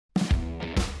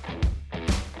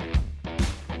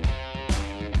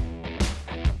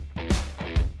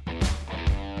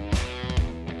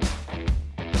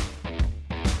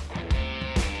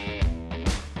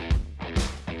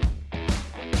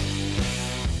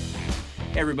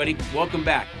Hey everybody, welcome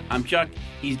back. I'm Chuck,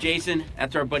 he's Jason,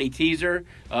 that's our buddy Teaser.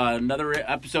 Another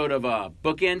episode of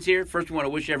Bookends here. First we want to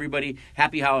wish everybody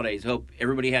happy holidays. Hope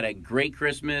everybody had a great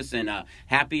Christmas and a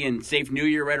happy and safe New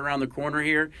Year right around the corner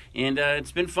here. And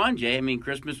it's been fun, Jay. I mean,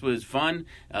 Christmas was fun.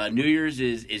 New Year's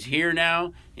is here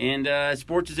now. And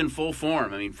sports is in full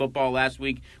form. I mean, football last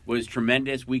week was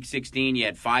tremendous. Week 16, you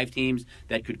had 5 teams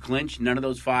that could clinch. None of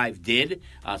those 5 did.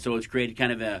 So it's created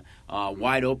kind of a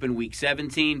wide open Week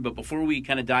 17. But before we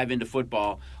kind of dive into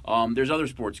football, there's other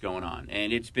sports going on.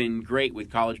 And it's been great with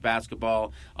college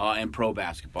basketball and pro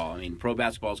basketball. I mean, pro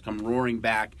basketball has come roaring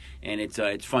back, and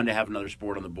it's fun to have another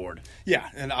sport on the board. Yeah,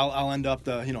 and I'll end up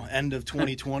the end of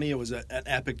 2020. It was an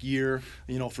epic year,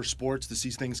 for sports to see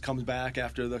things come back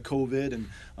after the COVID and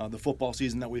the football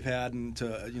season that we've had, and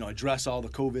to address all the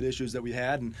COVID issues that we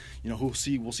had, and we'll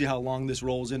see how long this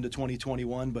rolls into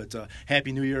 2021. But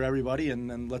happy New Year, everybody,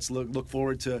 and let's look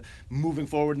forward to moving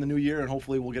forward in the new year, and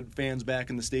hopefully we'll get fans back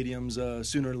in the stadiums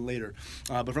sooner than later.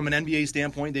 But from an NBA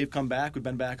standpoint, they've come back. We've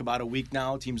been back about a week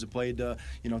now. Teams have played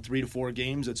 3 to 4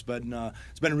 games. It's been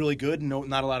really good.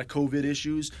 Not a lot of COVID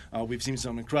issues. We've seen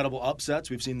some incredible upsets.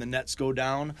 We've seen the Nets go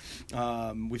down.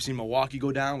 We've seen Milwaukee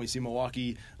go down. We've seen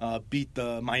Milwaukee beat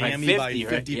the Miami by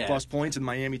 50 plus points, and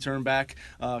Miami turn back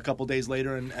a couple days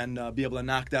later and be able to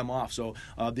knock them off. So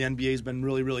the NBA has been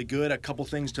really, really good. A couple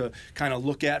things to kind of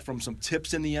look at from some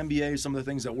tips in the NBA. Some of the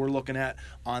things that we're looking at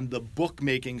on the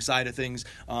bookmaking side of things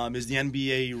is the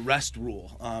NBA rest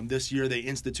rule. This year they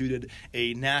instituted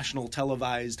a national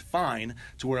televised fine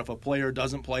to where if a player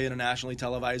doesn't play in a nationally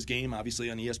televised game, obviously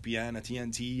on ESPN, a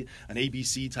TNT, an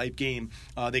ABC type game,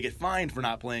 they get fined for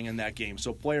not playing in that game.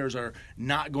 So players are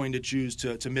not going to choose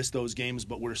to miss those games,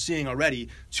 but we're seeing already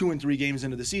 2 and 3 games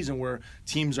into the season where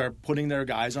teams are putting their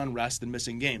guys on rest and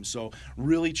missing games. So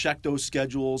really check those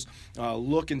schedules,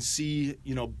 look and see,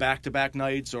 back-to-back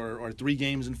nights or 3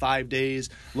 games in 5 days.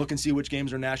 Look and see which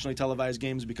games are nationally televised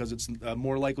games, because it's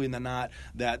more likely than not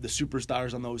that the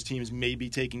superstars on those teams may be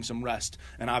taking some rest.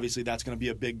 And obviously that's going to be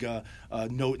a big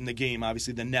note in the game.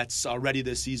 Obviously the Nets already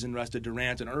this season rested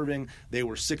Durant and Irving. They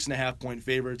were 6.5-point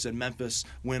favorites, and Memphis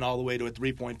went all the way to a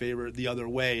 3-point favorite the other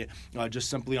way, just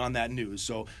simply on that news.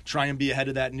 So try and be ahead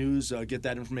of that news, get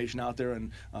that information out there,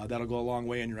 and that'll go a long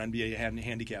way in your NBA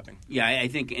handicapping. Yeah, I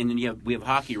think, and then we have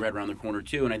hockey right around the corner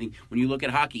too, and I think when you look at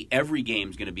hockey, every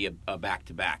game's going to be a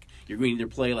back-to-back. You're going to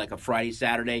either play like a Friday,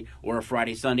 Saturday, or a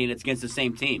Friday, Sunday, and it's against the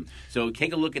same team. So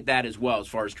take a look at that as well as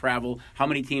far as travel. How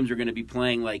many teams are going to be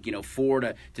playing 4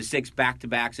 to 6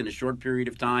 back-to-backs in a short period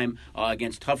of time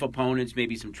against tough opponents,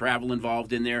 maybe some travel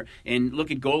involved in there. And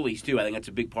look at goalies too. I think that's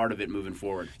a big part of it moving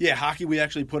forward. Yeah, hockey we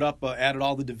actually put up, added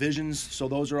all the divisions, so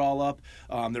those are all up.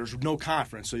 There's no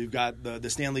conference, so you've got the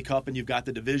Stanley Cup and you've got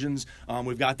the divisions.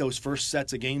 We've got those first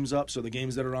sets of games up, so the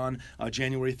games that are on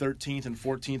January 13th and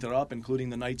 14th are up, including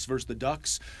the Knights versus the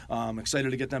Ducks.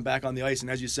 Excited to get them back on the ice, and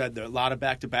as you said, there are a lot of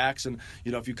back-to-backs, and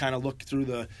if you kind of look through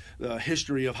the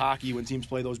history of hockey when teams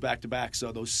play those back-to-backs,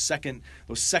 so those second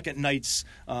nights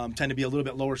tend to be a little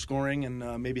bit lower scoring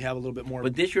and maybe have a little bit more.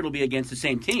 But this year it'll be against the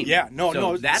same team. Yeah,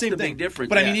 no, that's same the thing. big difference.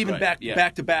 But I mean, even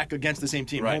back-to-back against the same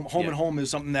team. Right. Home and home is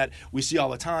something that we see all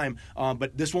the time,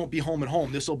 but this won't be home and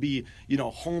home. This will be,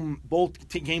 home. Both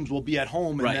games will be at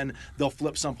home, and then they'll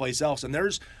flip someplace else. And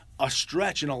there's a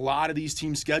stretch in a lot of these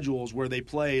team schedules where they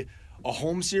play a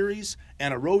home series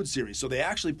and a road series. So they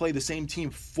actually play the same team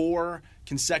 4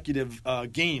 consecutive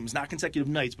games, not consecutive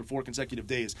nights, but 4 consecutive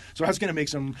days. So that's going to make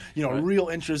some, real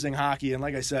interesting hockey. And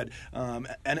like I said,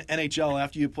 NHL,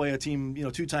 after you play a team,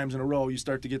 2 times in a row, you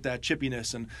start to get that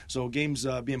chippiness. And so games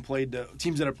being played,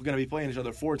 teams that are going to be playing each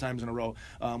other 4 times in a row,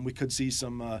 we could see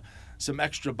some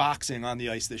extra boxing on the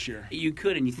ice this year. You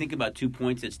could, and you think about 2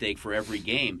 points at stake for every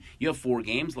game. You have 4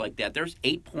 games like that. There's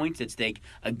 8 points at stake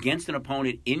against an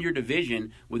opponent in your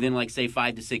division within, say,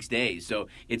 5 to 6 days. So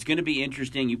it's going to be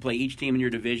interesting. You play each team in your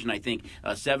division, I think,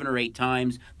 7 or 8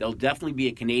 times. There'll definitely be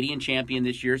a Canadian champion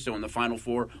this year, so in the Final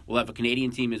Four, we'll have a Canadian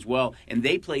team as well. And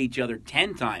they play each other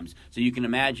 10 times. So you can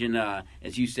imagine,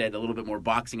 as you said, a little bit more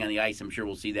boxing on the ice. I'm sure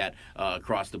we'll see that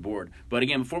across the board. But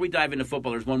again, before we dive into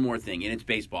football, there's one more thing, and it's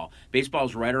baseball.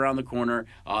 Baseball's right around the corner.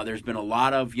 There's been a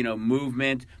lot of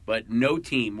movement, but no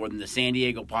team more than the San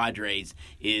Diego Padres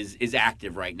is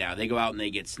active right now. They go out and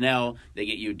they get Snell, they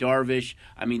get Yu Darvish.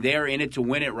 I mean, they are in it to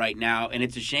win it right now, and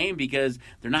it's a shame because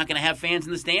they're not going to have fans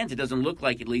in the stands. It doesn't look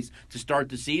like, at least to start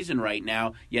the season right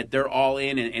now. Yet they're all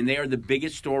in, and they are the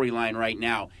biggest storyline right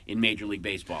now in Major League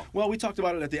Baseball. Well, we talked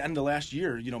about it at the end of last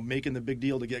year. Making the big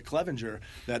deal to get Clevenger.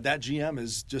 That GM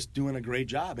is just doing a great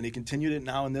job, and he continued it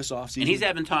now in this offseason. And he's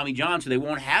having Tommy John, so they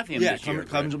won't have him this year.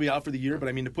 Clemens will be out for the year, but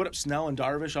I mean, to put up Snell and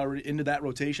Darvish already into that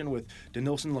rotation with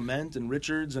Denilson, Lament, and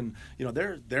Richards, and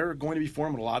they're going to be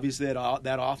formidable. Obviously,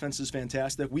 that offense is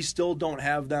fantastic. We still don't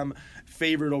have them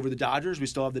favored over the Dodgers. We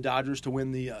still have the Dodgers to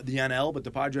win the NL, but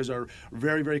the Padres are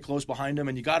very, very close behind them,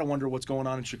 and you got to wonder what's going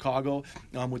on in Chicago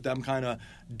with them kind of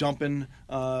dumping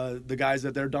the guys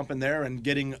that they're dumping there and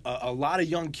getting a lot of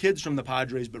young kids from the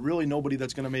Padres, but really nobody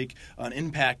that's going to make an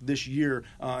impact this year,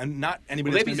 and not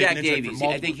anybody that's going to make an impact for multiple.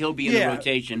 I think he'll be in the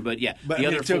rotation, but the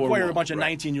other to four acquire won't. a bunch of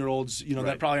 19-year-olds,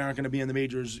 that probably aren't going to be in the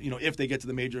majors, if they get to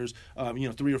the majors,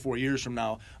 3 or 4 years from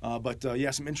now. But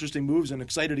some interesting moves, and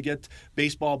excited to get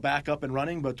baseball back up and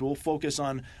running. But we'll focus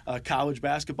on college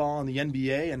basketball and the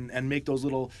NBA and make those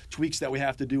little tweaks that we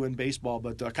have to do in baseball.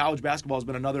 But college basketball has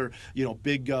been another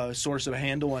big source of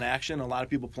handle and action. A lot of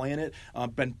people playing it.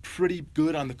 Been pretty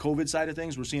good on the COVID side of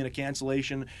things. We're seeing a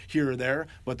cancellation here or there,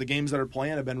 but the games that are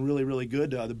playing have been really, really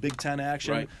good. The Big Ten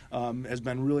action has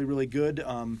been really, really good.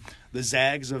 The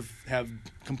Zags have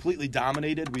completely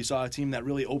dominated. We saw a team that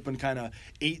really opened kind of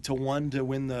 8-1 to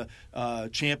win the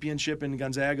championship in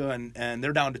Gonzaga, and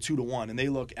they're down to 2-1, and they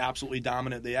look absolutely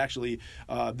dominant. They actually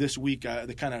this week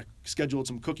they kind of scheduled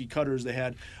some cookie cutters. They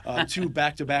had 2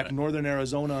 back-to-back Northern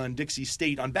Arizona and Dixie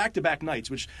State on back-to-back nights,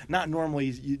 which not normally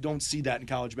you don't see that in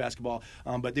college basketball.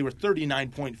 But they were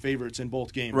 39-point favorites in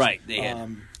both games. Right. They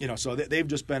had. So they've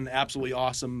just been absolutely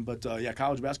awesome. But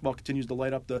college basketball continues to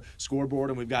light up the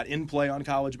scoreboard, and we've got in play on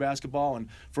college basketball and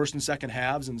first and second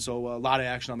halves, and so a lot of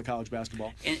action on the college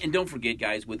basketball. And don't forget,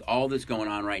 guys, with all this going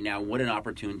on right now, what an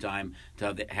opportune time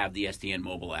to have the STN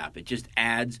mobile app. It just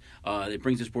adds, it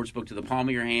brings the sportsbook to the palm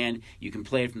of your hand. You can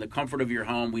play it from the comfort of your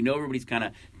home. We know everybody's kind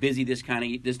of busy this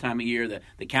time of year.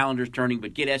 The calendar's turning,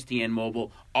 but get STN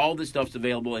mobile. All this stuff's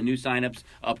available, and new signups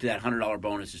up to that $100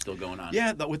 bonus is still going on.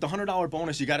 Yeah, with the $100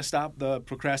 bonus, you got to stop the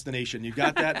procrastination. You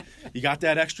got that. You got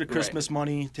that extra Christmas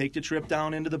money. Take the trip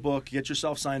down into the book. Get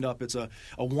yourself signed up. It's a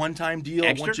one-time deal.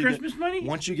 Extra Christmas money?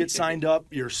 Once you get signed up,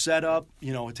 you're set up.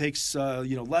 It takes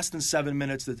less than 7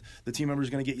 minutes that the team member is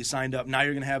going to get you signed up. Now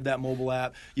you're going to have that mobile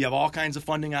app. You have all kinds of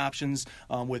funding options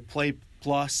with Play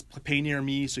Plus, Pay Near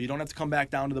Me, so you don't have to come back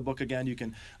down to the book again. You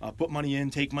can put money in,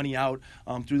 take money out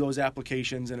through those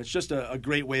applications, and it's just a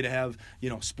great way to have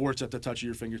sports at the touch of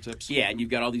your fingertips. Yeah, and you've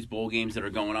got all these bowl games that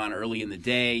are going on early in the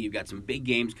day. You've got some big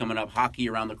games coming up, hockey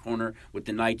around the corner with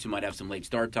the Knights, who might have some late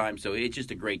start time. So it's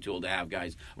just a great tool to have,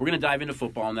 guys. We're going to dive into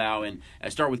football now and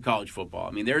start with college football.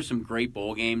 I mean, there's some great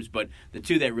bowl games, but the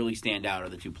two that really stand out are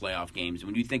the 2 playoff games.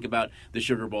 When you think about the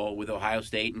Sugar Bowl with Ohio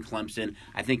State and Clemson,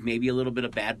 I think maybe a little bit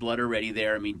of bad blood already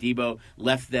there. I mean, Debo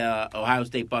left the Ohio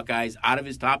State Buckeyes out of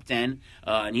his top 10,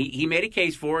 and he made a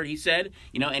case for it. He said,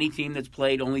 any team that's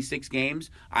played only 6 games,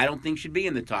 I don't think should be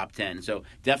in the top 10. So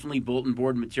definitely bulletin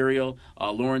board material.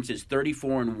 Lawrence is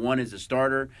 34-1 as a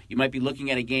starter. You might be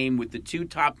looking at a game with the 2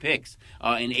 top picks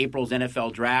in April's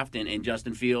NFL draft, and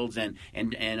Justin Fields and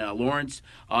Lawrence.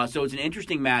 So it's an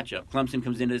interesting matchup. Clemson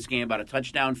comes into this game about a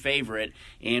touchdown favorite,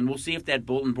 and we'll see if that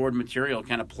bulletin board material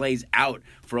kind of plays out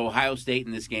for Ohio State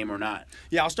in this game or not.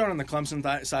 Yeah, I'll start on the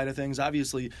Clemson side of things.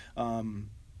 Obviously,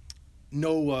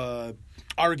 no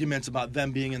arguments about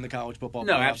them being in the college football playoffs.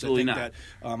 No, absolutely not. That,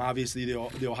 obviously,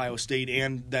 the Ohio State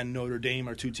and then Notre Dame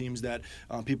are 2 teams that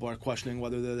people are questioning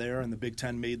whether they're there, and the Big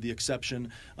Ten made the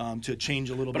exception to change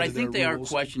a little bit of their rules. But I think they are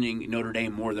questioning Notre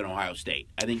Dame more than Ohio State.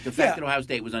 I think the fact that Ohio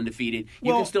State was undefeated,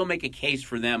 you can still make a case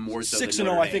for them more so than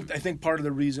Notre Dame. I think part of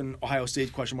the reason Ohio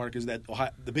State's question mark is that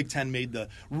the Big Ten made the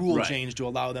rule change to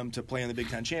allow them to play in the Big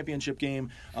Ten championship game,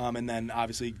 and then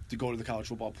obviously to go to the college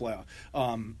football playoff.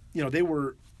 They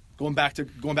were going back to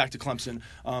Clemson.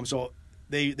 So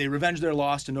they revenged their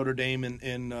loss to Notre Dame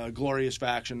in glorious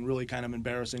fashion, really kind of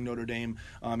embarrassing Notre Dame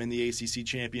in the ACC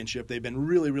championship. They've been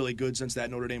really, really good since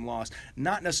that Notre Dame loss.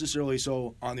 Not necessarily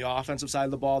so on the offensive side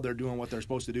of the ball. They're doing what they're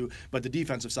supposed to do. But the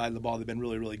defensive side of the ball, they've been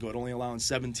really, really good, only allowing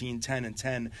 17, 10, and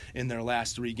 10 in their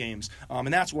last 3 games.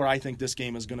 And that's where I think this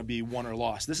game is going to be won or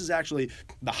lost. This is actually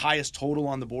the highest total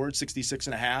on the board,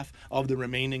 66.5 of the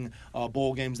remaining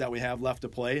bowl games that we have left to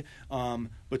play.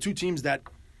 But 2 teams that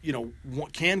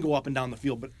can go up and down the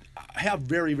field, but have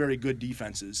very, very good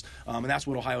defenses. And that's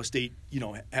what Ohio State,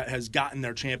 has gotten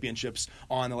their championships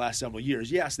on the last several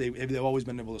years. Yes, they've always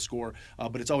been able to score,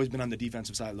 but it's always been on the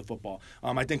defensive side of the football.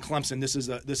 I think Clemson, this is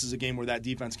a game where that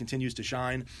defense continues to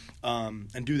shine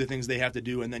and do the things they have to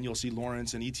do, and then you'll see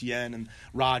Lawrence and Etienne and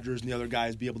Rodgers and the other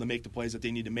guys be able to make the plays that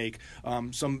they need to make.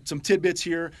 Some tidbits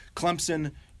here.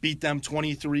 Clemson beat them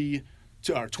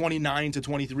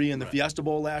 29-23 in the Fiesta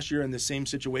Bowl last year in the same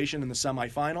situation in the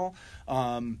semifinal.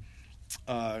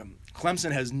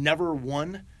 Clemson has never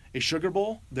won a Sugar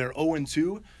Bowl. They're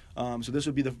 0-2. So this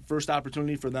would be the first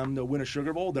opportunity for them to win a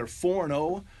Sugar Bowl. They're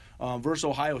 4-0 versus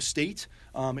Ohio State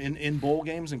in bowl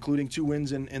games, including 2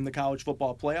 wins in the college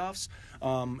football playoffs.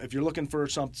 If you're looking for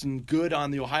something good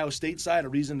on the Ohio State side, a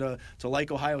reason to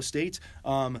like Ohio State,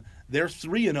 they're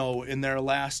 3-0 in their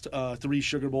last 3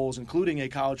 Sugar Bowls, including a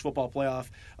college football playoff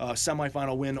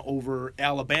semifinal win over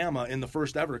Alabama in the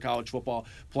first ever college football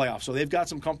playoff. So they've got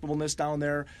some comfortableness down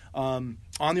there. On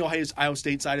the Ohio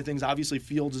State side of things, obviously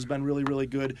Fields has been really, really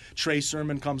good. Trey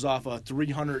Sermon comes off a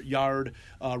 300-yard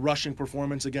rushing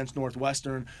performance against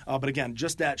Northwestern. But again,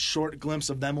 just that short glimpse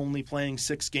of them only playing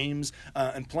 6 games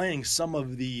and playing some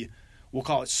of the, we'll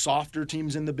call it, softer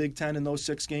teams in the Big Ten in those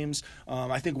 6 games.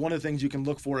 I think one of the things you can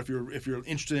look for if you're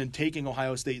interested in taking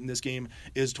Ohio State in this game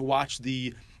is to watch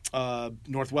the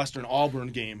Northwestern Auburn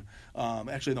game.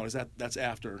 Actually, no, that's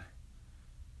after.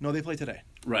 No, they play today.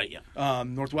 Right, yeah.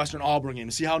 Northwestern Auburn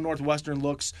game. See how Northwestern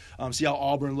looks. See how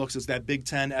Auburn looks as that Big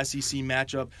Ten SEC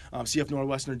matchup. See if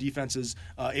Northwestern defense is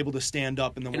able to stand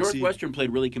up, and then we'll Northwestern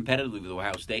played really competitively with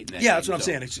Ohio State in that game. That's what I'm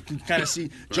saying. You can kind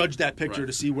of judge that picture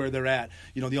to see where they're at.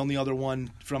 The only other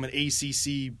one from an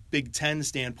ACC Big Ten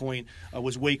standpoint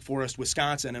was Wake Forest,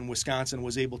 Wisconsin, and Wisconsin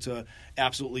was able to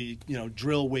absolutely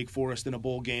drill Wake Forest in a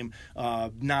bowl game.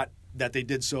 Not that they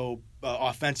did so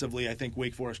offensively. I think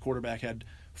Wake Forest quarterback had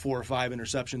 4 or 5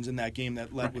 interceptions in that game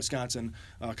that let Wisconsin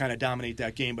kind of dominate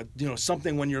that game. But,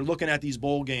 something when you're looking at these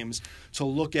bowl games to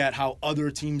look at how other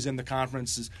teams in the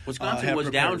conferences Wisconsin was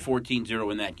down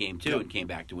 14-0 in that game, too, and came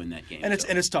back to win that game. And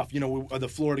it's tough. The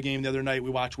Florida game the other night we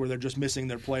watched where they're just missing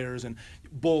their players, and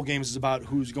bowl games is about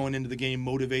who's going into the game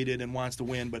motivated and wants to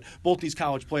win. But both these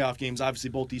college playoff games, obviously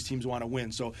both these teams want to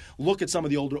win. So look at some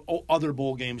of the other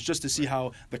bowl games just to see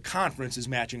how the conference is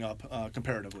matching up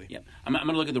comparatively. Yeah, I'm going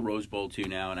to look at the Rose Bowl, too,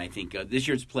 now. And I think this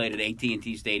year it's played at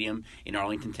AT&T Stadium in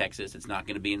Arlington, Texas. It's not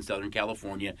going to be in Southern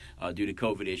California due to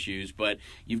COVID issues. But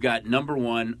you've got number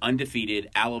 1, undefeated,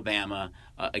 Alabama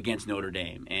against Notre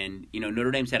Dame. And,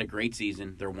 Notre Dame's had a great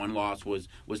season. Their one loss was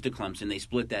to Clemson. They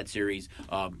split that series,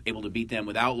 able to beat them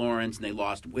without Lawrence, and they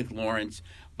lost with Lawrence.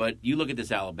 But you look at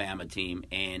this Alabama team,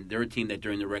 and they're a team that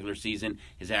during the regular season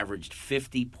has averaged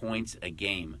 50 points a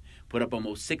game, put up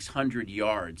almost 600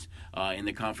 yards in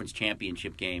the conference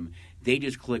championship game. They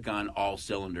just click on all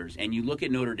cylinders. And you look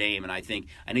at Notre Dame, and I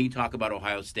know you talk about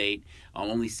Ohio State,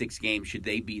 only 6 games, should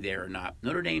they be there or not?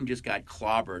 Notre Dame just got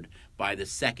clobbered by the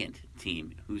second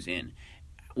team who's in.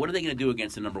 What are they going to do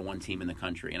against the number 1 team in the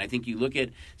country? And I think you look at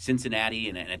Cincinnati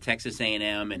and at Texas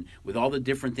A&M, and with all the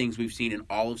different things we've seen in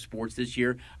all of sports this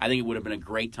year, I think it would have been a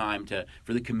great time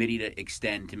for the committee to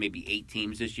extend to maybe 8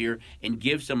 teams this year and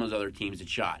give some of those other teams a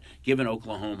shot. Give an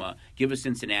Oklahoma, give a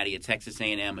Cincinnati, a Texas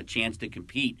A&M a chance to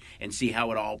compete and see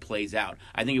how it all plays out.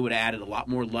 I think it would have added a lot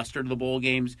more luster to the bowl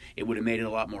games. It would have made it a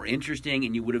lot more interesting,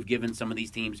 and you would have given some of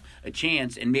these teams a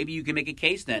chance. And maybe you can make a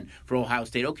case then for Ohio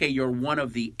State. Okay, you're one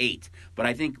of the 8, but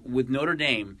I think with Notre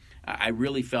Dame, I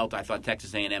thought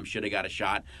Texas A&M should have got a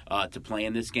shot to play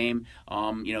in this game.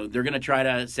 They're going to try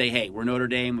to say, hey, we're Notre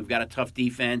Dame. We've got a tough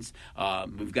defense.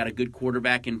 We've got a good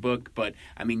quarterback in Book. But,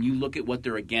 you look at what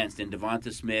they're against in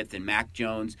Devonta Smith and Mac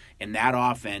Jones and that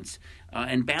offense.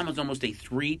 And Bama's almost a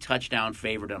 3-touchdown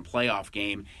favorite in a playoff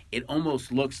game. It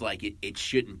almost looks like it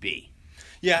shouldn't be.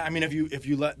 Yeah, if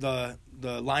you let the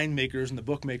line makers and the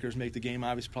bookmakers make the game,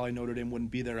 obviously probably Notre Dame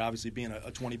wouldn't be there, obviously being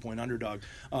a 20-point underdog.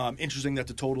 Interesting that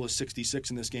the total is 66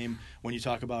 in this game when you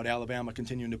talk about Alabama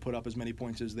continuing to put up as many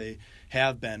points as they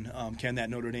have been. Can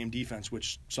that Notre Dame defense,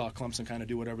 which saw Clemson kind of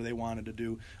do whatever they wanted to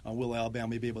do, will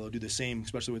Alabama be able to do the same,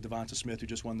 especially with Devonta Smith, who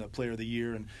just won the Player of the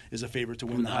Year and is a favorite to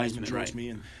win the Heisman Trophy,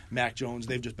 and Mac Jones,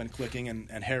 they've just been clicking,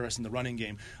 and Harris in the running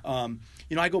game.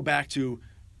 I go back to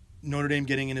Notre Dame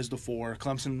getting in as the 4,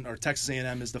 Clemson or Texas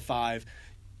A&M is the 5.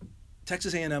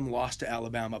 Texas A&M lost to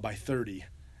Alabama by 30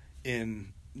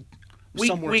 in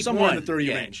somewhere in the 30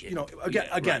 range.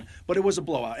 Again, but it was a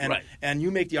blowout, and you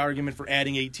make the argument for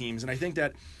adding 8 teams, and I think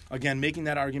that again making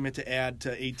that argument to add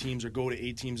to 8 teams or go to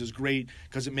 8 teams is great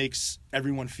because it makes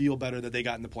everyone feel better that they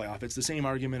got in the playoff. It's the same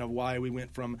argument of why we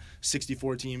went from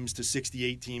 64 teams to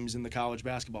 68 teams in the college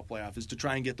basketball playoff, is to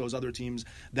try and get those other teams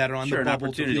that are on the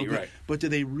bubble to feel good. But do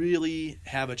they really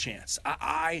have a chance?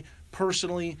 I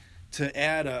personally, to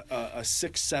add a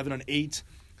 6, 7, and 8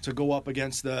 to go up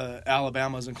against the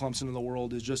Alabamas and Clemson of the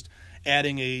world is just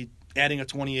adding a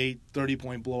 28,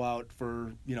 30-point blowout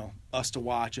for us to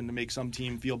watch and to make some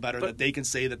team feel better that they can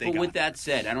say that they got. But with that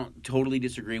said, I don't totally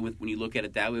disagree with when you look at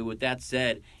it that way. With that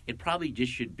said, it probably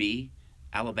just should be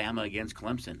Alabama against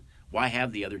Clemson. why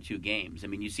have the other two games? I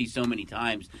mean, you see so many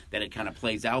times that it kind of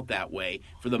plays out that way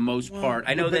for the most part.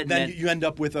 I know but that then you end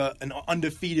up with an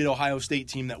undefeated Ohio State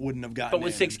team that wouldn't have gotten but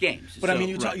with 6 games. But I mean,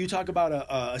 you talk about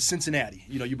a Cincinnati.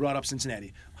 You brought up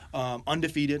Cincinnati,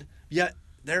 undefeated, yet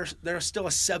they're still a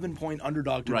 7-point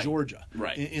underdog to Georgia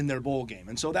in their bowl game,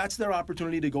 and so that's their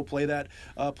opportunity to go play that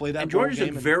and bowl Georgia's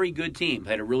game. a very good team.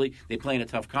 They play in a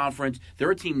tough conference.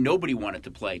 They're a team nobody wanted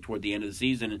to play toward the end of the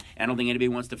season, and I don't think anybody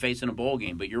wants to face in a bowl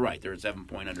game. But you're right; they're a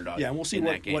 7-point underdog. Yeah, and we'll see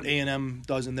what A&M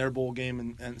does in their bowl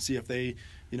game, and see if they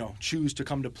choose to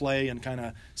come to play and kind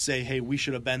of say, hey, we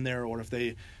should have been there, or if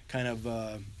they kind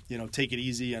of take it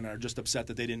easy and are just upset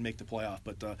that they didn't make the playoff.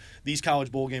 But these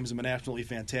college bowl games have been absolutely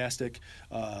fantastic,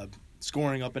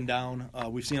 scoring up and down.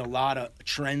 We've seen a lot of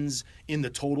trends in the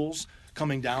totals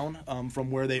coming down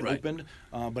from where they opened.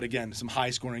 But again, some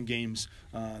high-scoring games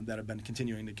that have been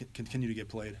continuing to continue to get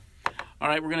played. All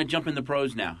right, we're going to jump in the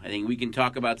pros now. I think we can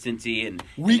talk about Cincy and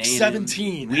Week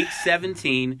 17. Week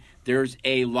 17, there's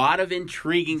a lot of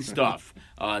intriguing stuff.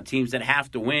 Teams that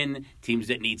have to win, teams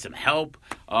that need some help,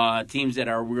 teams that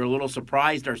we're a little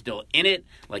surprised are still in it,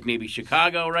 like maybe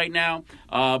Chicago right now.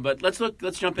 But let's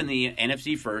jump in the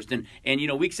NFC first. And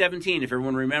Week 17, if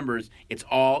everyone remembers, it's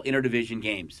all interdivision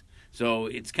games. So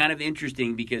it's kind of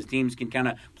interesting because teams can kind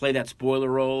of play that spoiler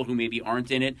role who maybe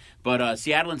aren't in it. But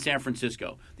Seattle and San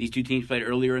Francisco, these two teams played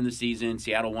earlier in the season.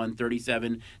 Seattle won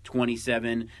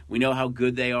 37-27. We know how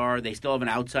good they are. They still have an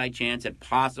outside chance at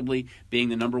possibly being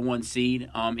the number 1 seed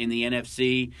in the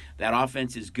NFC. That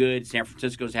offense is good. San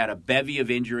Francisco's had a bevy of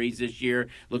injuries this year.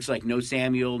 Looks like no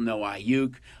Samuel, no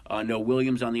Ayuk, no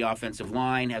Williams on the offensive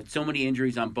line. Have so many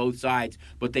injuries on both sides,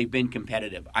 but they've been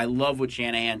competitive. I love what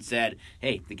Shanahan said.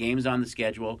 Hey, the game's on the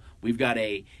schedule. We've got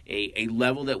a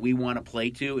level that we want to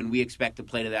play to, and we expect to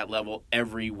play to that level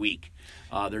every week.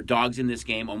 They're dogs in this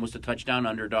game, almost a touchdown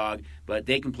underdog, but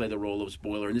they can play the role of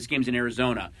spoiler. And this game's in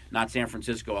Arizona, not San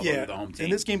Francisco, although they're the home team.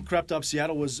 And this game crept up.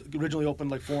 Seattle was originally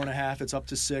opened like 4.5. It's up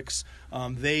to 6.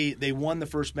 They won the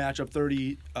first matchup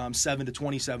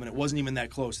 37-27. It wasn't even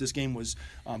that close. This game was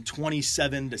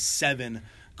 27-7.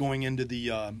 Going into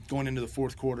the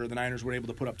fourth quarter, the Niners were able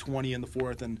to put up 20 in the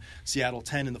fourth and Seattle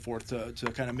 10 in the fourth to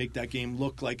kind of make that game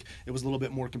look like it was a little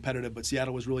bit more competitive. But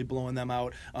Seattle was really blowing them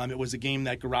out. It was a game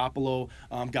that Garoppolo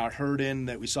got hurt in,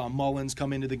 that we saw Mullins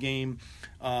come into the game.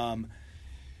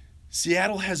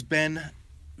 Seattle has been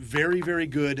very, very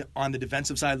good on the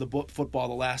defensive side of the football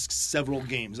the last several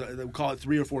games. We'll call it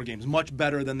 3 or 4 games. Much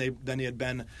better than they had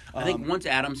been. I think once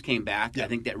Adams came back, I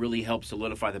think that really helped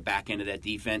solidify the back end of that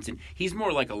defense. And he's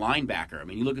more like a linebacker. I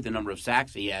mean, you look at the number of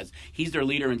sacks he has. He's their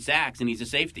leader in sacks, and he's a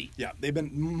safety. Yeah, they've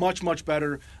been much, much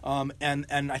better. And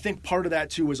I think part of that,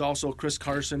 too, was also Chris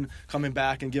Carson coming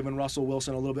back and giving Russell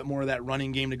Wilson a little bit more of that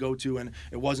running game to go to. And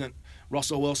it wasn't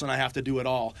Russell Wilson, I have to do it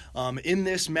all. In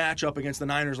this matchup against the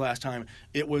Niners last time,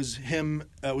 it was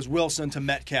Wilson to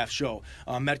Metcalf show.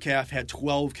 Metcalf had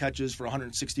 12 catches for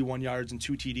 161 yards and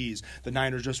 2 TDs. The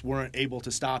Niners just weren't able to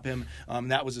stop him.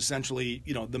 That was essentially,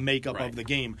 the makeup of the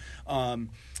game.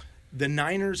 The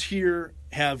Niners here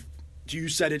have, you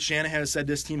said it, Shanahan has said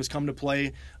this team has come to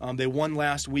play. They won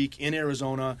last week in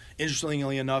Arizona.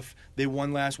 Interestingly enough, they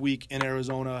won last week in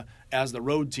Arizona as the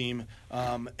road team,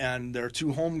 and their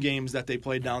 2 home games that they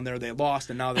played down there, they lost,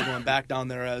 and now they're going back down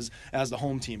there as the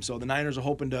home team. So the Niners are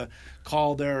hoping to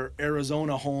call their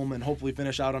Arizona home and hopefully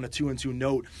finish out on a 2-2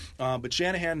 note. But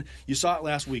Shanahan, you saw it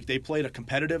last week. They played a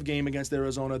competitive game against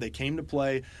Arizona. They came to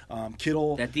play.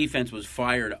 Kittle. That defense was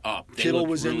fired up. Kittle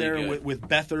was really in there with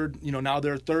Beathard. Now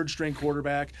their 3rd-string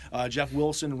quarterback. Jeff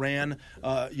Wilson ran,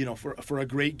 for a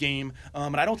great game.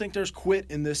 And I don't think there's quit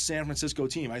in this San Francisco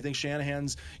team. I think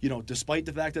Shanahan's, despite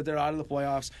the fact that they're out of the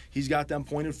playoffs, he's got them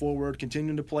pointed forward,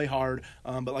 continuing to play hard.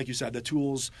 But like you said, the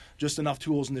tools, just enough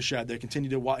tools in the shed. They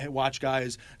continue to watch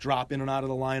guys drop in and out of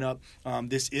the lineup.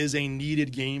 This is a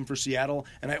needed game for Seattle.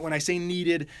 And when I say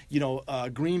needed,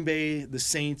 Green Bay, the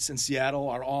Saints, and Seattle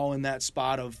are all in that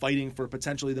spot of fighting for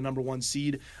potentially the number 1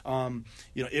 seed.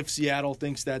 If Seattle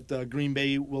thinks that Green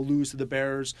Bay will lose to the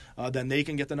Bears, then they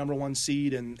can get the number 1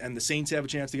 seed, and the Saints have a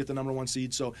chance to get the number 1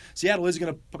 seed. So Seattle is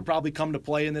going to probably come to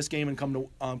play in this game and come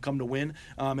to win.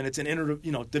 And it's an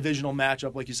divisional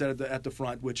matchup, like you said at the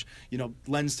front, which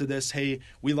lends to this. Hey,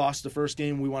 we lost the first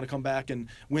game, we want to come back and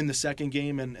win the second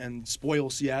game and spoil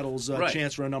Seattle's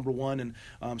chance for a number 1.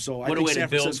 And so I think San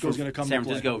Francisco is going to come. San to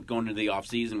play. Francisco going into the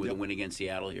offseason with a win against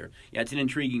Seattle here. Yeah, it's an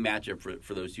intriguing matchup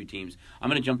for those 2 teams. I'm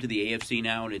going to jump to the AFC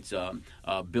now, and it's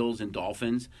Bills and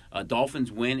Dolphins.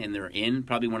 Dolphins win, and they're in.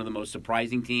 Probably one of the most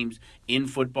surprising teams in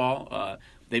football.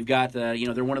 They've got,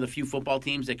 they're one of the few football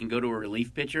teams that can go to a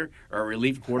relief pitcher or a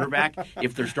relief quarterback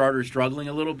if their starter's struggling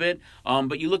a little bit.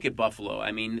 But you look at Buffalo.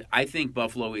 I mean, I think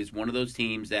Buffalo is one of those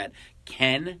teams that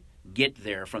can get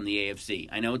there from the AFC.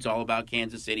 I know it's all about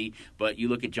Kansas City, but you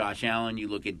look at Josh Allen, you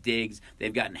look at Diggs,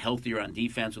 they've gotten healthier on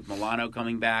defense with Milano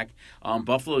coming back.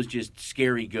 Buffalo's just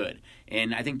scary good.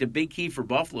 And I think the big key for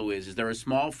Buffalo is they're a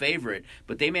small favorite,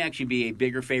 but they may actually be a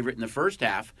bigger favorite in the first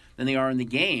half than they are in the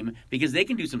game because they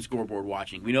can do some scoreboard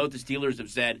watching. We know what the Steelers have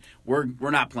said, we're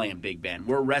not playing Big Ben.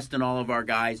 We're resting all of our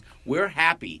guys. We're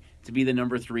happy to be the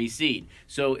number 3 seed.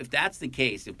 So if that's the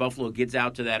case, if Buffalo gets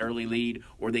out to that early lead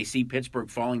or they see Pittsburgh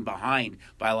falling behind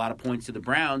by a lot of points to the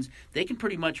Browns, they can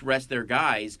pretty much rest their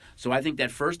guys. So I think that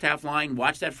first half line,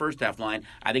 watch that first half line.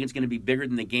 I think it's going to be bigger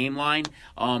than the game line.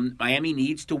 Miami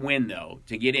needs to win, though,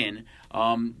 to get in,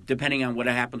 depending on what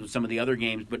happens with some of the other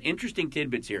games. But interesting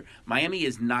tidbits here. Miami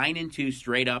is 9-2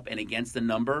 straight up and against the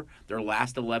number their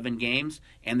last 11 games,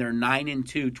 and they're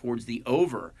 9-2 towards the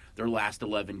over their last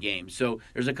 11 games. So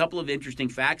there's a couple of interesting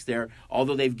facts there,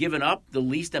 although they've given up the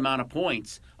least amount of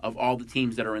points of all the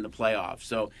teams that are in the playoffs.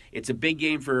 So it's a big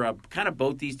game for kind of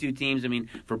both these two teams. I mean,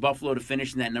 for Buffalo to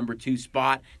finish in that number 2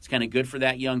 spot, it's kind of good for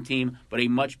that young team, but a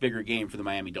much bigger game for the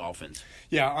Miami Dolphins.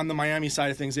 Yeah, on the Miami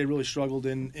side of things, they really struggled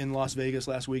in Las Vegas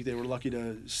last week. They were lucky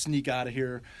to sneak out of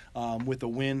here with a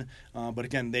win. But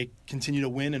again, they continue to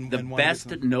win. And the best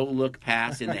no-look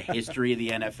pass in the history of the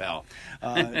NFL.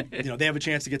 They have a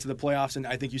chance to get to the playoffs, and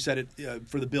I think you said it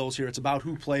for the Bills here. It's about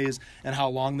who plays and how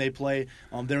long they play.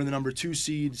 They're in the number 2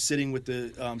 seed, sitting with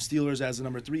the Steelers as the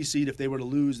number 3 seed. If they were to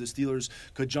lose, the Steelers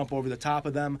could jump over the top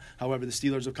of them. However, the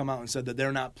Steelers have come out and said that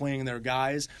they're not playing their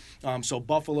guys. So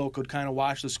Buffalo could kind of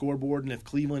watch the scoreboard, and if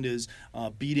Cleveland is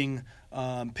beating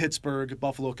Pittsburgh,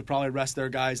 Buffalo could probably rest their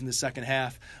guys in the second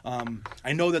half.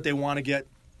 I know that they want to get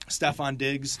Stephon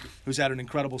Diggs, who's had an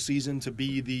incredible season, to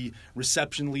be the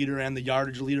reception leader and the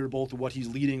yardage leader, both of what he's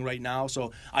leading right now.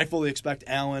 So I fully expect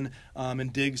Allen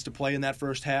and Diggs to play in that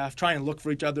first half, try and look for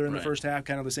each other in the first half,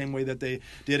 kind of the same way that they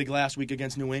did last week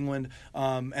against New England.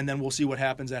 And then we'll see what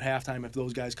happens at halftime if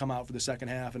those guys come out for the second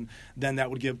half. And then that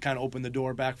would open the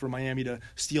door back for Miami to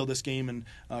steal this game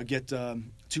and get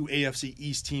 2 AFC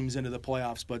East teams into the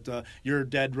playoffs. But you're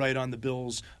dead right on the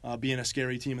Bills being a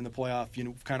scary team in the playoff.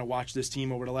 You kind of watch this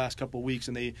team over the last couple of weeks,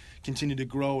 and they continue to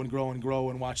grow and grow and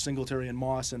grow, and watch Singletary and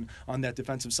Moss. And on that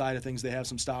defensive side of things, they have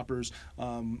some stoppers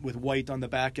with White on the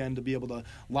back end to be able to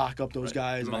lock up those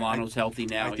guys. Milano's healthy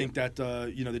now. I think that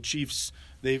the Chiefs,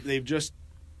 they've just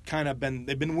kind of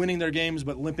been winning their games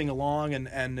but limping along,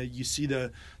 and you see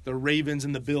the Ravens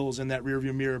and the Bills in that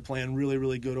rearview mirror playing really,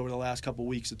 really good over the last couple of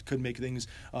weeks. It could make things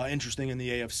interesting in the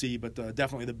AFC, but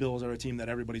definitely the Bills are a team that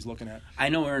everybody's looking at. I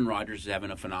know Aaron Rodgers is having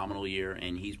a phenomenal year,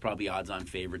 and he's probably odds-on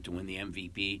favorite to win the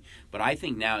MVP, but I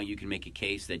think now you can make a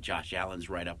case that Josh Allen's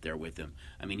right up there with him.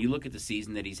 I mean, you look at the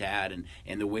season that he's had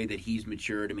and the way that he's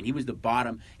matured. I mean, he was the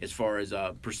bottom as far as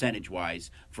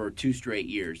percentage-wise for 2 straight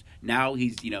years. Now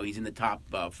he's in the top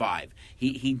 5.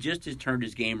 He just has turned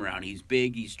his game around. He's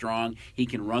big, he's strong, he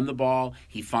can run the ball,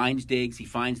 he finds Diggs, he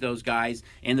finds those guys,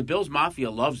 and the Bills Mafia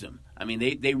loves him. I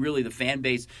mean, they really, the fan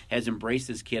base has embraced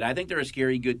this kid. I think they're a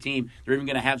scary good team. They're even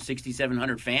going to have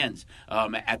 6,700 fans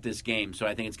at this game. So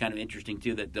I think it's kind of interesting,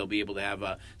 too, that they'll be able to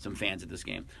have some fans at this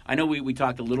game. I know we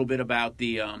talked a little bit about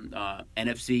the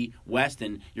NFC West,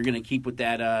 and you're going to keep with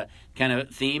that kind of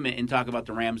theme and talk about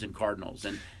the Rams and Cardinals.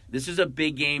 And this is a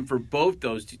big game for both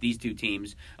these 2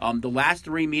 teams. The last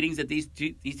 3 meetings that these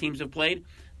teams have played,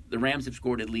 the Rams have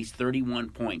scored at least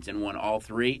 31 points and won all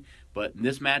 3. But in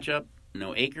this matchup,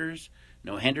 no Akers,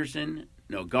 no Henderson,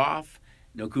 no Goff,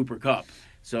 no Cooper Kupp.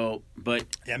 So, but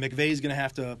yeah, McVay's going to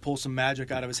have to pull some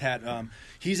magic out of his hat.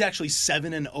 He's actually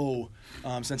 7-0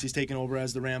 since he's taken over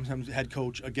as the Rams head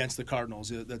coach against the Cardinals,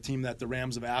 the team that the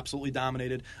Rams have absolutely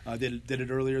dominated. Did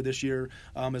it earlier this year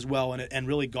as well, and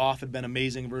really Goff had been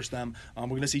amazing versus them. We're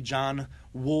going to see John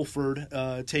Wolford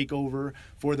take over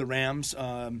for the Rams.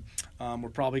 We're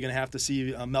probably going to have to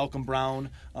see Malcolm Brown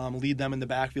lead them in the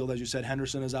backfield. As you said,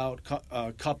 Henderson is out.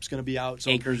 Kupp's going to be out. So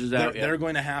Akers is out. They're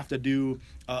going to have to do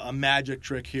a magic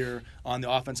trick here on the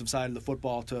offensive side of the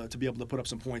football to be able to put up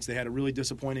some points. They had a really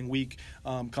disappointing week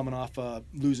coming off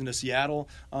losing to Seattle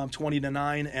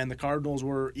 20-9, and the Cardinals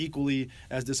were equally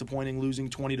as disappointing, losing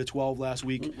 20-12 last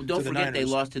week. Well, don't forget Niners. They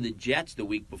lost to the Jets the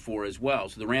week before as well.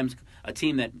 So the Rams, a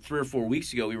team that 3 or 4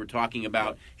 weeks ago we were talking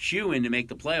about shoo-in to make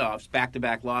the playoffs,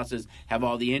 back-to-back losses, have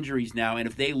all the injuries now, and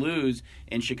if they lose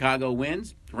and Chicago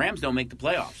wins, the Rams don't make the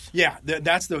playoffs. Yeah,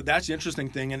 that's the interesting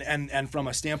thing, and from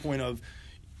a standpoint of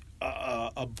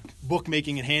a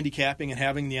bookmaking and handicapping and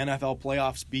having the NFL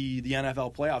playoffs be the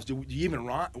NFL playoffs. Do you even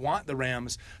want the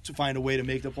Rams to find a way to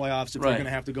make the playoffs if they're going to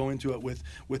have to go into it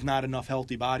with not enough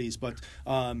healthy bodies? But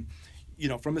from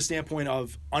the standpoint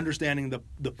of understanding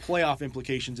the playoff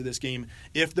implications of this game,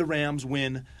 if the Rams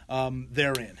win,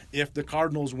 they're in. If the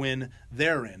Cardinals win,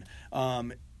 they're in.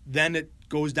 Then it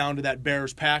goes down to that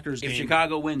Bears-Packers game. If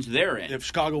Chicago wins, they're in. If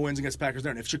Chicago wins against the Packers,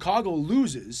 they're in. If Chicago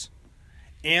loses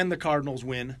and the Cardinals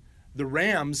win, the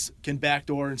Rams can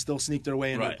backdoor and still sneak their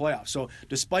way into the playoffs. So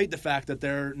despite the fact that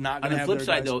they're not going to have their guys... On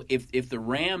the flip side, though, if the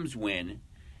Rams win...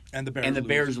 And the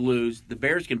Bears lose. The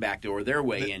Bears can backdoor their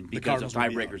way in because of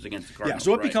tiebreakers against the Cardinals.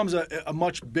 Yeah, so it becomes a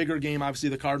much bigger game. Obviously,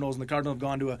 the Cardinals have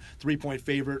gone to a 3-point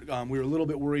favorite. We were a little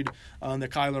bit worried that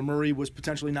Kyler Murray was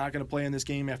potentially not going to play in this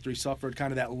game after he suffered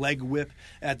kind of that leg whip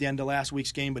at the end of last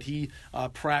week's game, but he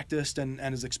practiced and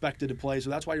is expected to play. So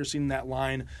that's why you're seeing that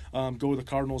line go with the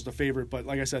Cardinals the favorite. But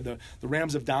like I said, the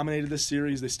Rams have dominated this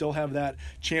series. They still have that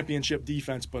championship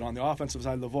defense, but on the offensive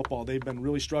side of the football, they've been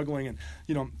really struggling. And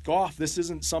Goff, this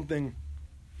isn't something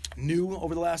new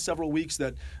over the last several weeks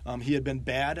that he had been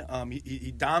bad.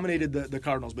 He dominated the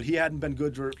Cardinals, but he hadn't been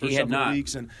good for several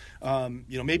weeks. And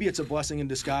maybe it's a blessing in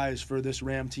disguise for this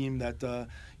Ram team that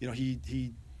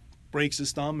he breaks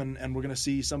his thumb, and we're going to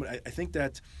see somebody. I think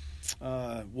that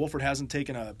Wolford hasn't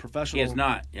taken a professional. He has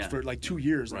not for like 2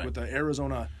 years, like with the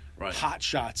Arizona. Hot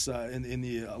Shots in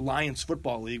the Alliance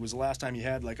Football League was the last time he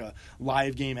had like a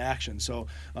live game action. So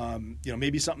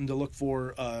maybe something to look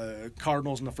for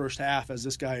Cardinals in the first half as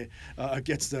this guy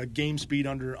gets the game speed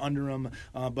under him.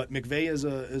 But McVay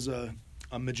is a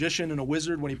magician and a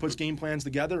wizard when he puts game plans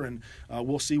together, and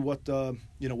we'll see what the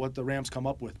Rams come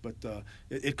up with. But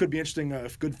it could be interesting, a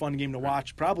good fun game to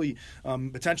watch. Probably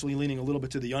potentially leaning a little bit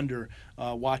to the under,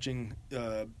 watching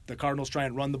the Cardinals try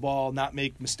and run the ball, not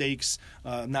make mistakes,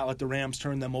 not let the Rams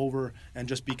turn them over, and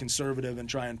just be conservative and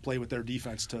try and play with their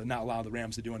defense to not allow the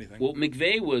Rams to do anything. Well,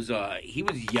 McVay was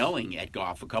yelling at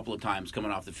Goff a couple of times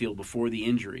coming off the field before the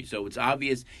injury, so it's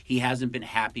obvious he hasn't been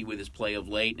happy with his play of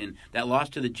late, and that loss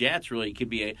to the Jets really could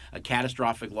be a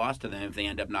catastrophic loss to them if they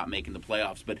end up not making the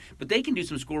playoffs. But they can do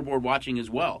some scoreboard watching as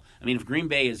well. I mean, if Green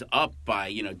Bay is up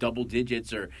by double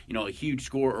digits or a huge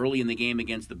score early in the game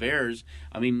against the Bears,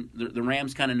 I mean the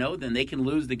Rams kind of know then they can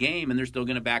lose the game and they're still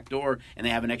going to backdoor, and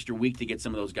they have an extra week to get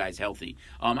some of those guys healthy.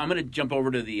 I'm going to jump over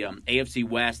to the AFC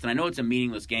West, and I know it's a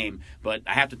meaningless game, but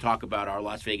I have to talk about our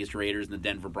Las Vegas Raiders and the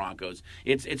Denver Broncos.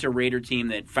 It's a Raider team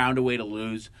that found a way to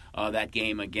lose that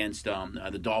game against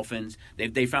the Dolphins.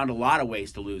 They found a lot of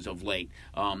ways to lose of late.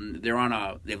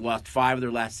 They've lost 5 of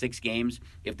their last 6 games.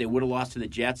 If they would have lost to the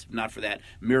Jets, not for that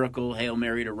miracle Hail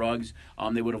Mary to Ruggs,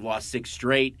 they would have lost 6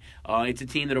 straight. It's a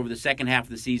team that over the second half of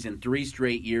the season, 3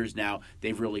 straight years now,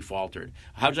 they've really faltered.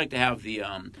 How'd you like to have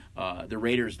the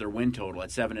Raiders, their win total at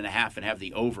 7.5 and have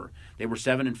the over? They were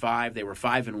 7-5, they were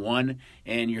 5-1,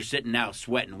 and you're sitting now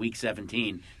sweating week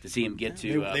 17 to see them get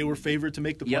to. They were favored to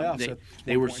make the playoffs. Yep,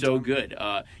 they were so good.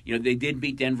 They did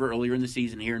beat Denver earlier in the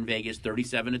season here in Vegas,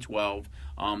 37-12.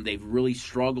 They've really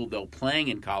struggled, though, playing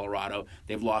in Colorado.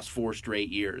 They've lost 4 straight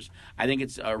years. I think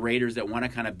it's Raiders that want to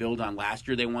kind of build on last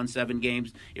year. They won 7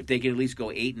 games. If they could at least go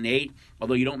 8-8,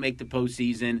 although you don't make the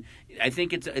postseason, I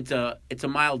think it's a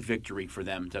mild victory for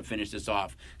them to finish this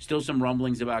off. Still some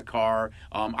rumblings about Carr.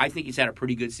 I think he's had a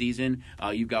pretty good season.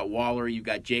 You've got Waller, you've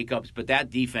got Jacobs, but that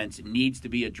defense needs to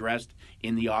be addressed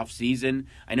in the offseason.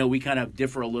 I know we kind of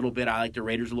differ a little bit. I like the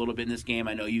Raiders a little bit in this game.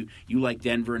 I know you like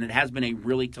Denver, and it has been a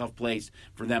really tough place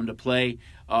for them to play.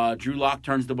 Drew Lock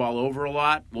turns the ball over a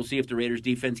lot. We'll see if the Raiders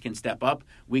defense can step up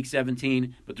week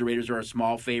 17, but the Raiders are a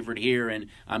small favorite here, and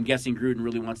I'm guessing Gruden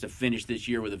really wants to finish this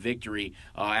year with a victory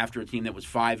after a team that was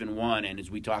 5-1 and, as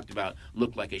we talked about,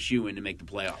 looked like a shoo-in to make the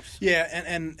playoffs. Yeah,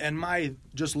 and my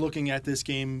just looking at this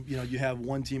game, you have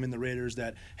one team in the Raiders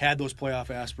that had those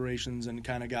playoff aspirations and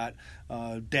kind of got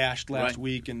dashed last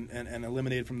week and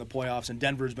eliminated from the playoffs, and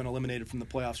Denver's been eliminated from the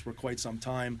playoffs for quite some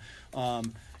time.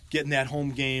 Getting that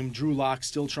home game, Drew Lock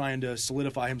still trying to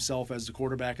solidify himself as the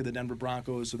quarterback of the Denver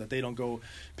Broncos so that they don't go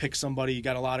pick somebody. You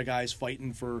got a lot of guys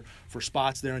fighting for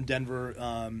spots there in Denver.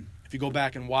 If you go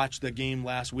back and watch the game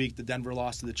last week, the Denver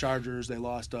lost to the Chargers. They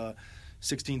lost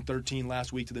 16-13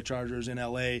 last week to the Chargers in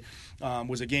L.A.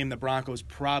 Was a game the Broncos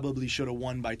probably should have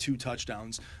won by 2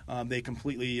 touchdowns. They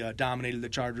completely dominated the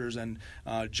Chargers, and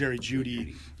Jerry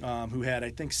Jeudy, who had, I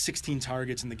think, 16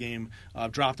 targets in the game,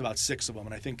 dropped about 6 of them,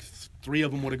 and I think 3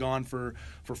 of them would have gone for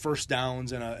first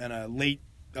downs and a late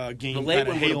game. The late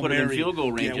one would have put him in field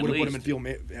goal range. Yeah, would have put him in field,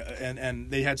 and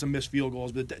they had some missed field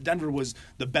goals. But Denver was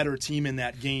the better team in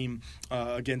that game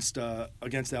against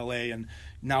LA, and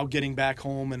now getting back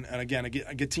home and again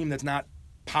a team that's not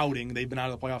pouting. They've been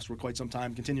out of the playoffs for quite some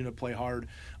time, continue to play hard.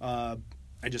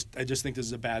 I just think this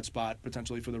is a bad spot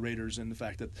potentially for the Raiders, and the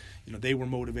fact that they were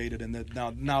motivated and that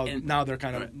now they're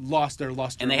kind of lost their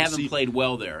luster. And they haven't played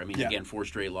well there. I mean, again, 4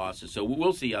 straight losses. So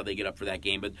we'll see how they get up for that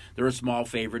game. But they're a small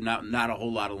favorite, not a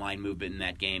whole lot of line movement in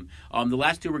that game. The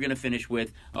last two we're going to finish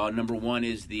with, number one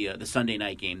is the Sunday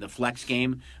night game, the flex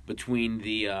game between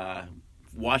the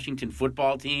Washington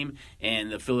football team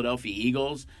and the Philadelphia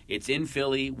Eagles. It's in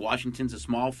Philly. Washington's a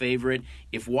small favorite.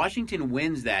 If Washington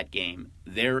wins that game,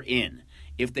 they're in.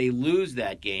 If they lose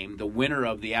that game, the winner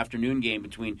of the afternoon game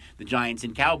between the Giants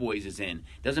and Cowboys is in.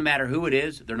 Doesn't matter who it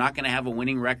is. They're not going to have a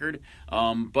winning record.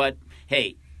 But,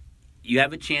 hey, you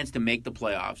have a chance to make the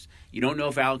playoffs. You don't know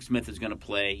if Alex Smith is going to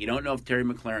play. You don't know if Terry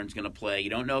McLaurin's going to play. You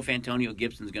don't know if Antonio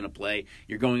Gibson's going to play.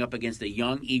 You're going up against a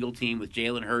young Eagle team with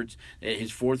Jalen Hurts,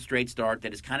 his 4th straight start,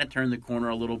 that has kind of turned the corner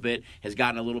a little bit, has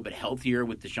gotten a little bit healthier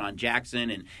with Deshaun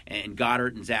Jackson and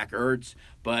Goddard and Zach Ertz.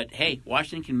 But, hey,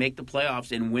 Washington can make the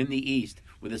playoffs and win the East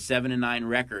with a 7-9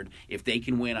 record if they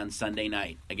can win on Sunday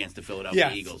night against the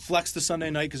Philadelphia Eagles. Flex the Sunday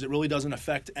night because it really doesn't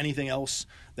affect anything else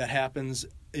that happens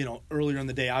earlier in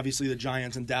the day. Obviously, the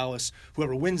Giants and Dallas,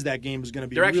 whoever wins that game is going to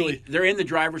be they're in the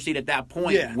driver's seat at that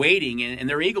point, waiting, and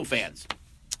they're Eagle fans.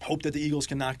 Hope that the Eagles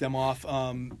can knock them off.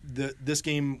 This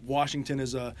game, Washington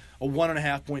is a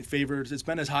 1.5-point favorite. It's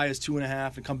been as high as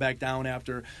 2.5 and come back down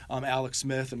after Alex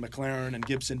Smith and McLaurin and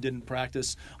Gibson didn't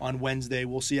practice on Wednesday.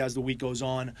 We'll see as the week goes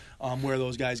on where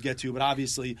those guys get to. But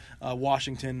obviously,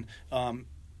 Washington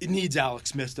it needs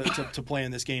Alex Smith to play in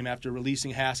this game after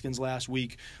releasing Haskins last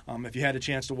week. If you had a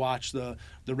chance to watch the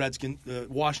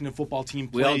Washington football team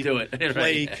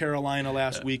play Carolina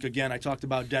last week, again, I talked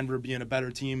about Denver being a better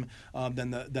team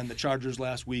than the Chargers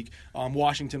last week.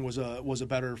 Washington was a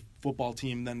better football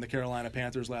team than the Carolina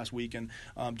Panthers last week, and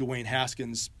Dwayne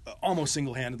Haskins almost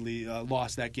single-handedly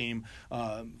lost that game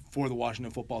for the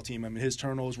Washington football team. I mean, his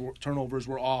turnovers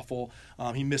were awful.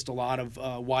 He missed a lot of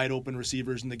wide-open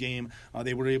receivers in the game.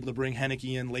 They were able to bring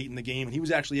Heineke in late in the game, and he was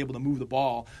actually able to move the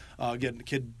ball, get a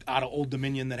kid out of Old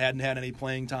Dominion that hadn't had any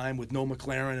playing time with no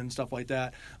McLaurin and stuff like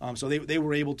that. So they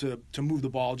were able to move the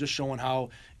ball, just showing how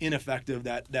ineffective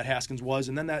that Haskins was,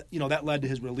 and then that led to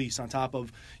his release on top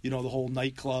of the whole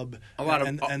nightclub, a lot of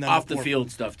and then off the field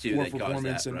stuff too that caused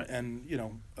that,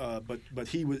 right. But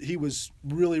he was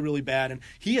really, really bad, and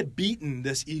he had beaten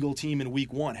this Eagle team in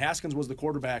Week 1. Haskins was the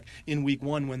quarterback in Week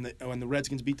 1 when the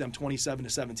Redskins beat them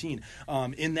 27-17.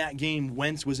 In that game,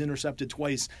 Wentz was intercepted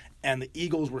twice, and the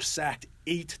Eagles were sacked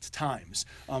 8 times.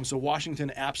 So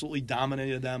Washington absolutely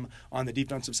dominated them on the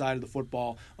defensive side of the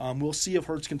football. We'll see if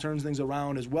Hurts can turn things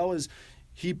around, as well as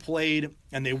he played,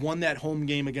 and they won that home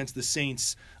game against the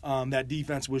Saints. That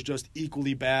defense was just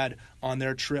equally bad on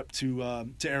their trip to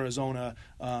Arizona,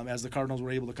 as the Cardinals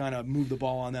were able to kind of move the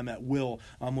ball on them at will.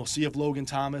 We'll see if Logan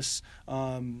Thomas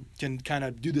can kind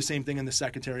of do the same thing in the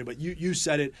secondary. But you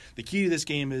said it. The key to this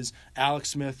game is Alex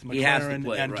Smith,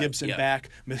 McLaurin, and Gibson back.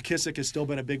 McKissick has still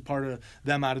been a big part of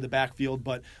them out of the backfield,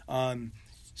 but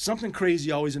something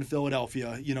crazy always in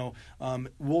Philadelphia.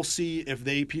 We'll see if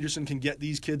Peterson can get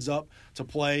these kids up to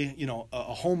play. A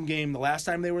home game. The last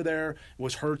time they were there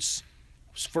was Hurts'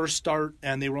 first start,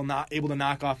 and they were not able to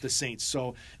knock off the Saints.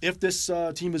 So if this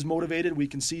team is motivated, we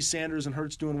can see Sanders and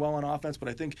Hurts doing well on offense. But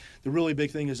I think the really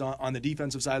big thing is on the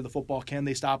defensive side of the football. Can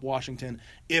they stop Washington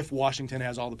if Washington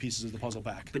has all the pieces of the puzzle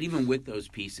back? But even with those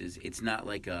pieces, it's not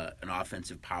like an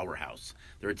offensive powerhouse.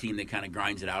 They're a team that kind of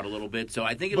grinds it out a little bit. So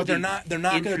I think they're not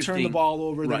going to turn the ball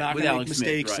over. They're not going to make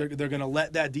mistakes. Right. They're going to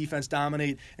let that defense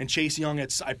dominate. And Chase Young,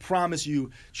 I promise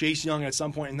you, Chase Young at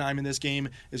some point in time in this game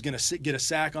is going to get a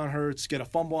sack on Hurts, get a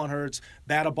fumble on Hurts,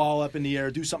 bat a ball up in the air,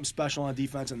 do something special on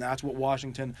defense, and that's what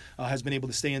Washington has been able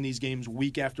to stay in these games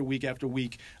week after week after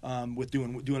week with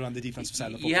doing it on the defensive side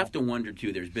of the football. You have to wonder,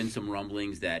 too, there's been some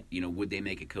rumblings that, would they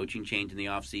make a coaching change in the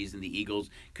offseason? The Eagles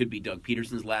could be Doug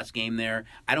Peterson's last game there.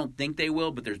 I don't think they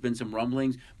will, but there's been some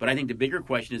rumblings. But I think the bigger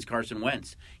question is Carson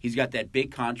Wentz. He's got that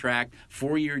big contract,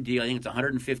 4-year deal. I think it's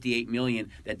 $158 million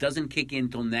that doesn't kick in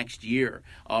until next year.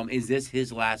 Is this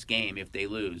his last game if they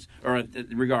lose? Or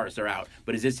regardless, they're out.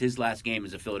 But is this his last game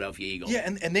as a Philadelphia Eagle? Yeah,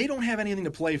 and they don't have anything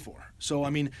to play for. So, I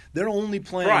mean, they're only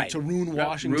playing to ruin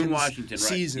Washington's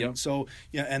season. Yep. So,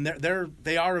 yeah, and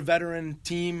they are a veteran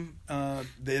team.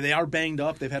 They are banged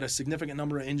up. They've had a significant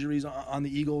number of injuries on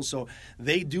the Eagles. So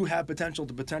they do have potential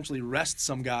to potentially rest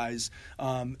some guys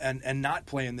and not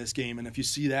play in this game. And if you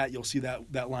see that, you'll see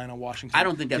that line on Washington. I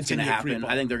don't think that's going to happen.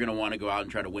 I think they're going to want to go out and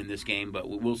try to win this game, but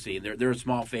we'll see. They're a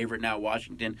small favorite now,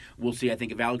 Washington. We'll see. I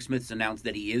think if Alex Smith's announced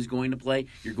that he is going to play,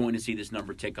 you're going to see this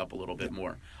number tick up a little bit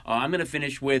more. I'm going to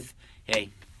finish with,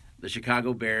 the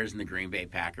Chicago Bears and the Green Bay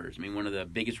Packers. I mean, one of the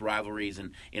biggest rivalries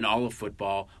in all of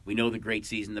football. We know the great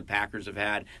season the Packers have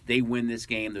had. They win this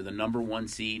game. They're the number 1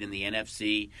 seed in the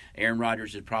NFC. Aaron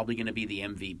Rodgers is probably going to be the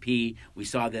MVP. We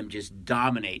saw them just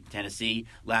dominate Tennessee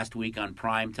last week on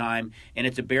prime time. And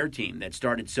it's a Bear team that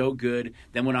started so good,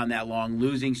 then went on that long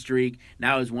losing streak,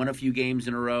 now has won a few games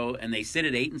in a row, and they sit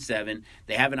at 8-7.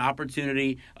 They have an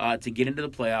opportunity to get into the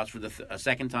playoffs for the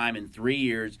second time in 3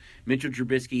 years. Mitchell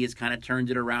Trubisky has kind of turned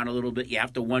it around a little bit. You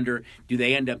have to wonder, do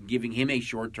they end up giving him a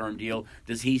short-term deal?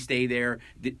 Does he stay there?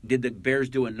 Did the Bears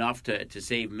do enough to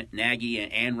save Nagy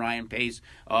and Ryan Pace,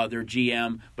 their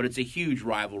GM? But it's a huge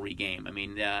rivalry game. I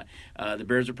mean, the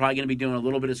Bears are probably going to be doing a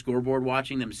little bit of scoreboard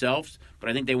watching themselves, but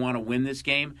I think they want to win this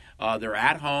game. They're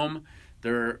at home.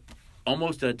 They're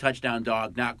almost a touchdown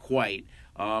dog, not quite.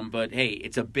 But, hey,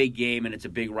 it's a big game, and it's a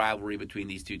big rivalry between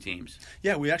these two teams.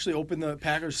 Yeah, we actually opened the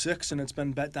Packers 6, and it's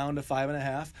been bet down to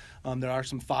 5.5. There are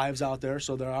some 5s out there,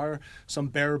 so there are some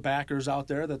Bear backers out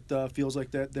there that feels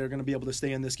like that they're going to be able to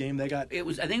stay in this game. I think it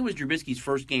was Trubisky's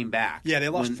first game back. Yeah, they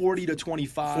lost 40-25.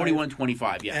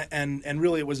 41-25, yeah. And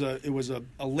really it was a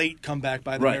late comeback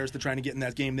by the Bears to try to get in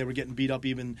that game. They were getting beat up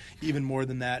even more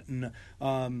than that. And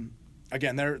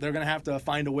again, they're going to have to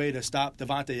find a way to stop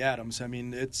Davante Adams. I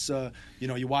mean, it's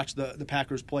you watch the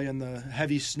Packers play in the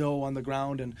heavy snow on the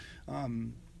ground,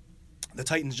 and the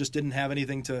Titans just didn't have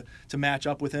anything to match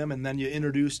up with him. And then you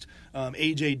introduced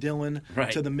A.J. Dillon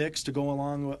to the mix to go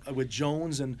along with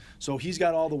Jones, and so he's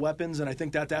got all the weapons. And I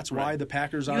think that's why the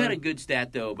Packers are. You had a good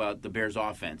stat though about the Bears'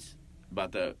 offense,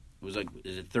 about the. It was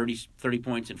is it 30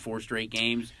 points in 4 straight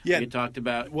games? Yeah, you talked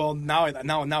about. Well, now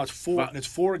it's 4. It's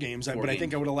 4 games. But I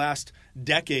think over the last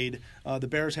decade, the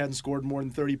Bears hadn't scored more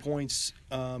than 30 points.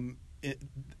 I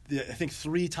think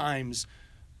 3 times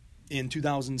in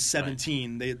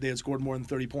 2017 they had scored more than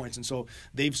 30 points, and so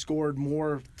they've scored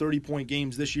more 30-point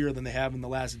games this year than they have in the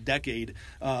last decade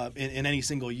in any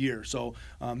single year. So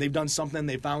they've done something.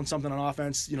 They found something on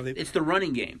offense. It's the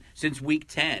running game since week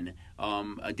 10.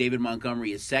 David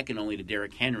Montgomery is second only to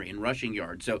Derrick Henry in rushing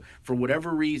yards. So for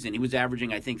whatever reason, he was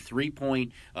averaging, I think,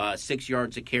 3.6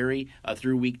 yards a carry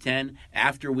through week 10.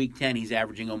 After week 10, he's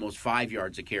averaging almost 5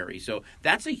 yards a carry. So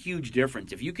that's a huge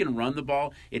difference. If you can run the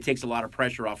ball, it takes a lot of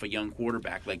pressure off a young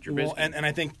quarterback like Trubisky. Well, and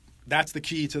I think that's the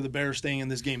key to the Bears staying in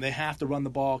this game. They have to run the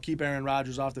ball, keep Aaron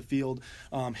Rodgers off the field.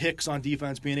 Hicks on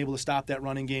defense, being able to stop that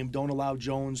running game. Don't allow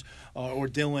Jones or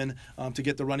Dillon to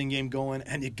get the running game going,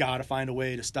 and you got to find a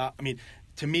way to stop. I mean,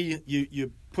 to me,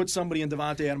 you put somebody in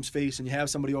Davante Adams' face and you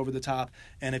have somebody over the top,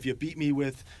 and if you beat me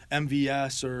with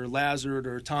MVS or Lazard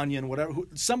or Tanyan, whatever,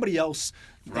 somebody else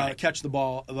catch the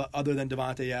ball other than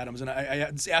Davante Adams. And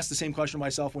I asked the same question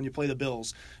myself when you play the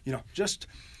Bills. Just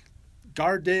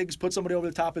guard Diggs, put somebody over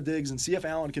the top of Diggs, and see if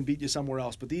Allen can beat you somewhere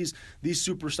else. But these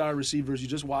superstar receivers, you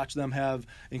just watch them have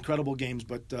incredible games.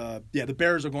 But, the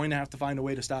Bears are going to have to find a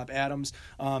way to stop Adams.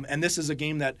 And this is a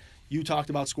game that you talked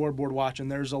about scoreboard watching.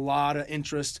 There's a lot of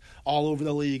interest all over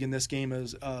the league in this game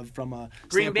from a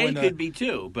Green Bay could be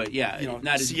too, but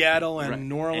not Seattle and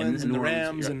New Orleans and the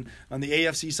Rams, and on the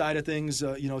AFC side of things,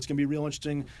 it's going to be real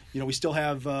interesting. We still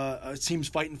have teams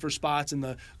fighting for spots, and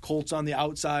the Colts on the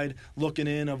outside looking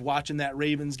in of watching that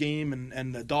Ravens game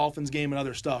and the Dolphins game and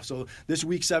other stuff. So this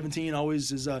week 17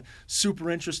 always is a super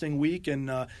interesting week,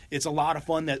 and it's a lot of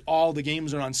fun that all the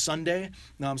games are on Sunday.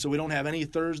 So we don't have any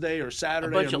Thursday or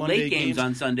Saturday or Monday games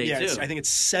on Sunday too. I think it's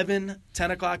 7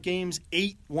 10:00 games,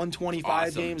 8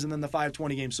 1:25 games, and then the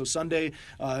 5:20 games. So Sunday,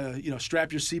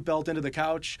 strap your seatbelt into the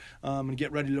couch and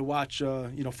get ready to watch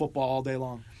football all day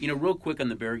long. Real quick on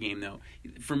the Bear game though,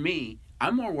 for me,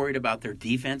 I'm more worried about their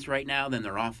defense right now than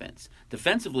their offense.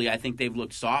 Defensively, I think they've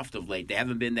looked soft of late. They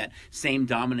haven't been that same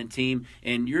dominant team.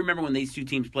 And you remember when these two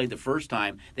teams played the first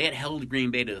time, they had held Green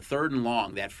Bay to the 3rd and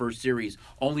long that first series,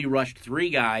 only rushed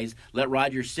 3 guys, let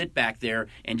Rodgers sit back there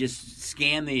and just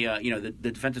scan the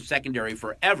defensive secondary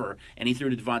forever, and he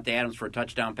threw to Davante Adams for a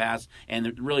touchdown pass,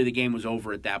 and really the game was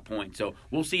over at that point. So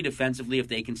we'll see defensively if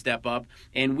they can step up.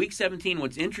 And Week 17,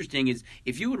 what's interesting is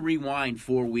if you would rewind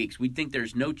 4 weeks, we'd think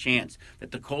there's no chance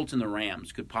that the Colts and the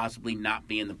Rams could possibly not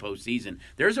be in the postseason.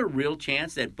 There's a real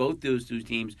chance that both those two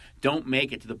teams don't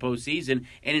make it to the postseason,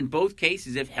 and in both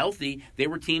cases, if healthy, they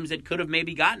were teams that could have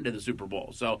maybe gotten to the Super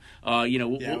Bowl. So,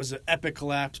 it was an epic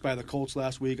collapse by the Colts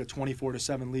last week, a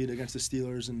 24-7 lead against the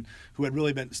Steelers, and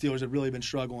Steelers had really been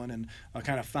struggling and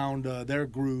kind of found their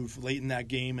groove late in that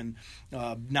game. And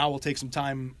now we'll take some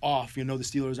time off. The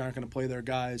Steelers aren't going to play their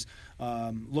guys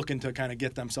looking to kind of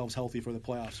get themselves healthy for the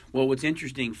playoffs. Well, what's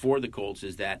interesting for the Colts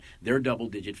is that they're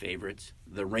double-digit favorites.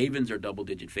 The Ravens are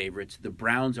double-digit favorites. The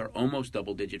Browns are almost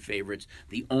double-digit favorites.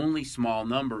 The only small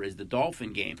number is the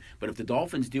Dolphin game. But if the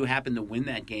Dolphins do happen to win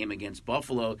that game against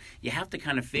Buffalo, you have to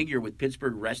kind of figure with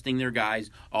Pittsburgh resting their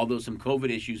guys, although some COVID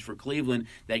issues for Cleveland,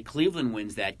 that Cleveland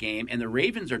wins that game. And the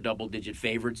Ravens are double-digit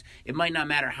favorites. It might not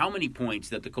matter how many points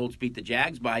that the Colts beat the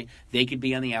Jags by. They could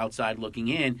be on the outside looking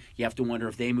in. You have to wonder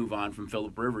if they move on from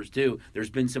Phillip Rivers, too. There's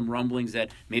been some rumblings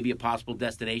that maybe a possible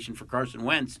destination for Carson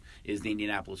Wentz is the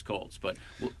Indianapolis Colts. But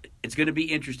it's going to be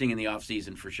interesting in the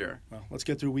offseason for sure. Well, let's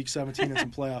get through Week 17 and some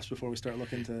playoffs before we start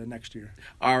looking to next year.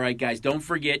 All right, guys, don't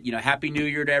forget, Happy New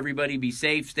Year to everybody. Be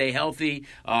safe, stay healthy,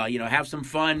 have some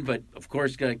fun, but, of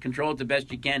course, control it the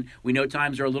best you can. We know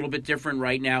times are a little bit different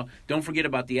right now. Don't forget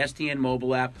about the STN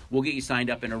mobile app. We'll get you signed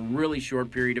up in a really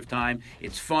short period of time.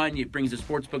 It's fun. It brings the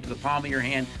sports book to the palm of your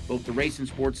hand, both the race and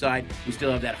sports side. We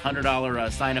still have that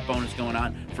 $100 sign-up bonus going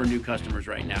on for new customers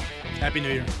right now. Happy New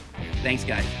Year. Thanks,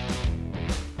 guys.